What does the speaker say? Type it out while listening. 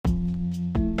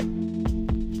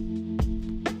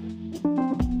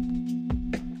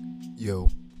Yo,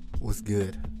 what's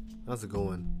good? How's it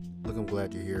going? Look, I'm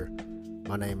glad you're here.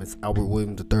 My name is Albert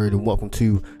Williams III, and welcome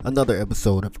to another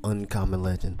episode of Uncommon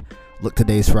Legend. Look,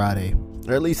 today's Friday,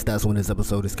 or at least that's when this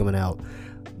episode is coming out.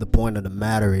 The point of the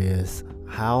matter is,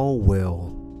 how well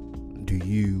do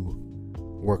you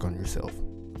work on yourself?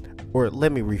 Or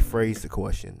let me rephrase the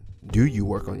question. Do you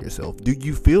work on yourself? Do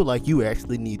you feel like you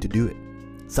actually need to do it?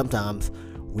 Sometimes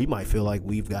we might feel like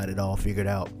we've got it all figured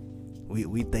out.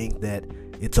 We think that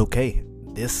it's okay.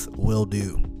 This will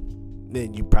do.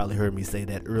 And you probably heard me say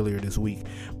that earlier this week.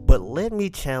 But let me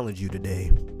challenge you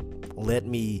today. Let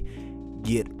me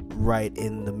get right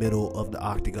in the middle of the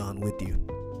octagon with you.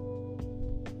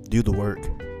 Do the work.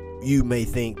 You may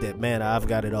think that, man, I've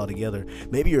got it all together.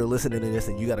 Maybe you're listening to this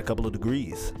and you got a couple of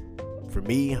degrees. For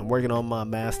me, I'm working on my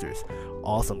master's.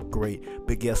 Awesome, great.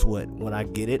 But guess what? When I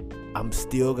get it, I'm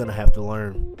still going to have to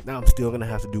learn. Now I'm still going to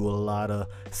have to do a lot of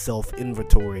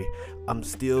self-inventory. I'm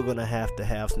still going to have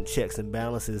some checks and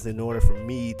balances in order for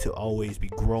me to always be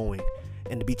growing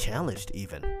and to be challenged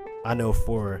even. I know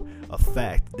for a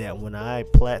fact that when I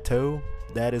plateau,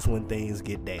 that is when things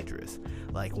get dangerous.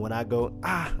 Like when I go,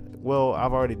 I've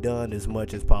already done as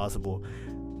much as possible,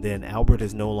 then Albert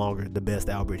is no longer the best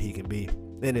Albert he can be.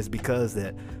 And it's because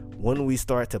that when we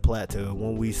start to plateau,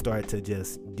 when we start to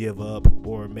just give up,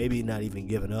 or maybe not even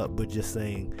giving up, but just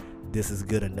saying this is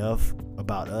good enough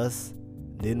about us,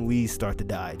 then we start to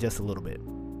die just a little bit.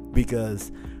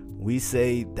 Because we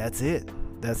say, that's it.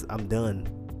 I'm done.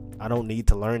 I don't need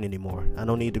to learn anymore. I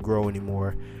don't need to grow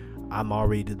anymore. I'm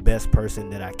already the best person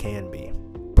that I can be.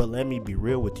 But let me be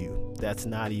real with you. That's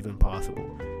not even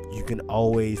possible. You can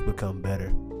always become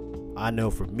better. I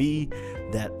know for me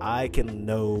that I can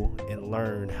know and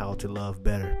learn how to love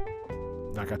better.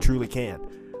 Like I truly can.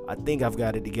 I think I've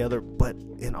got it together, but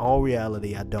in all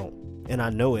reality, I don't. And I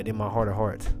know it in my heart of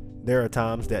hearts. There are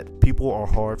times that people are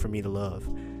hard for me to love,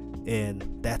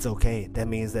 and that's okay. That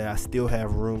means that I still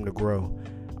have room to grow.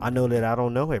 I know that I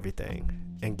don't know everything.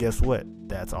 And guess what?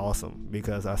 That's awesome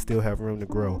because I still have room to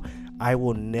grow. I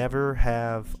will never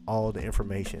have all the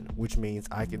information, which means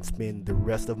I can spend the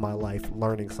rest of my life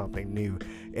learning something new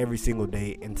every single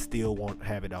day and still won't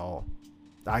have it all.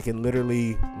 I can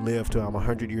literally live till I'm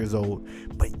 100 years old,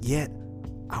 but yet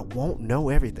I won't know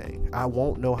everything. I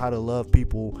won't know how to love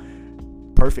people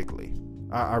perfectly.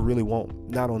 I really won't.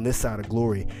 Not on this side of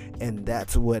glory. And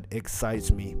that's what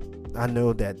excites me. I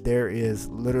know that there is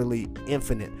literally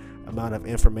infinite amount of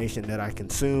information that I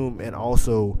consume and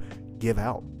also give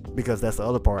out, because that's the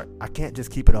other part. I can't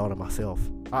just keep it all to myself.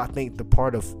 I think the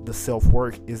part of the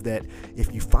self-work is that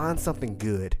if you find something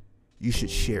good, you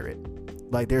should share it.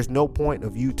 Like there's no point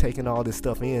of you taking all this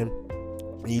stuff in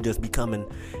and you just becoming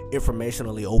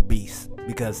informationally obese,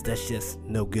 because that's just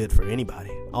no good for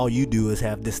anybody. All you do is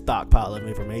have this stockpile of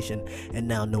information and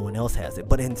now no one else has it.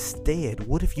 But instead,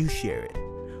 what if you share it?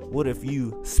 What if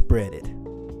you spread it?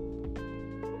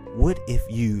 What if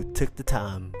you took the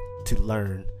time to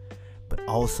learn, but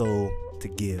also to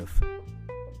give?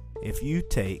 If you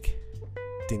take,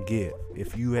 then give.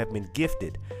 If you have been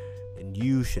gifted, then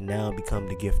you should now become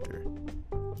the gifter.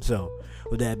 So,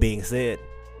 with that being said,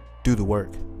 do the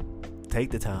work.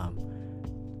 Take the time.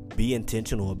 Be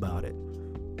intentional about it,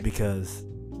 because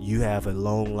you have a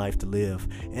long life to live.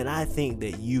 And I think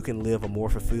that you can live a more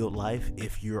fulfilled life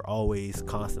if you're always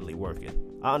constantly working.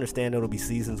 I understand there'll be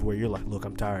seasons where you're like, look,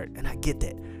 I'm tired. And I get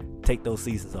that. Take those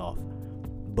seasons off.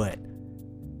 But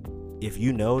if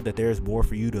you know that there's more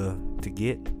for you to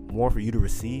get, more for you to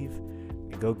receive,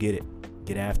 go get it.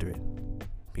 Get after it.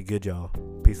 Be good, y'all.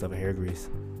 Peace, love, and hair grease.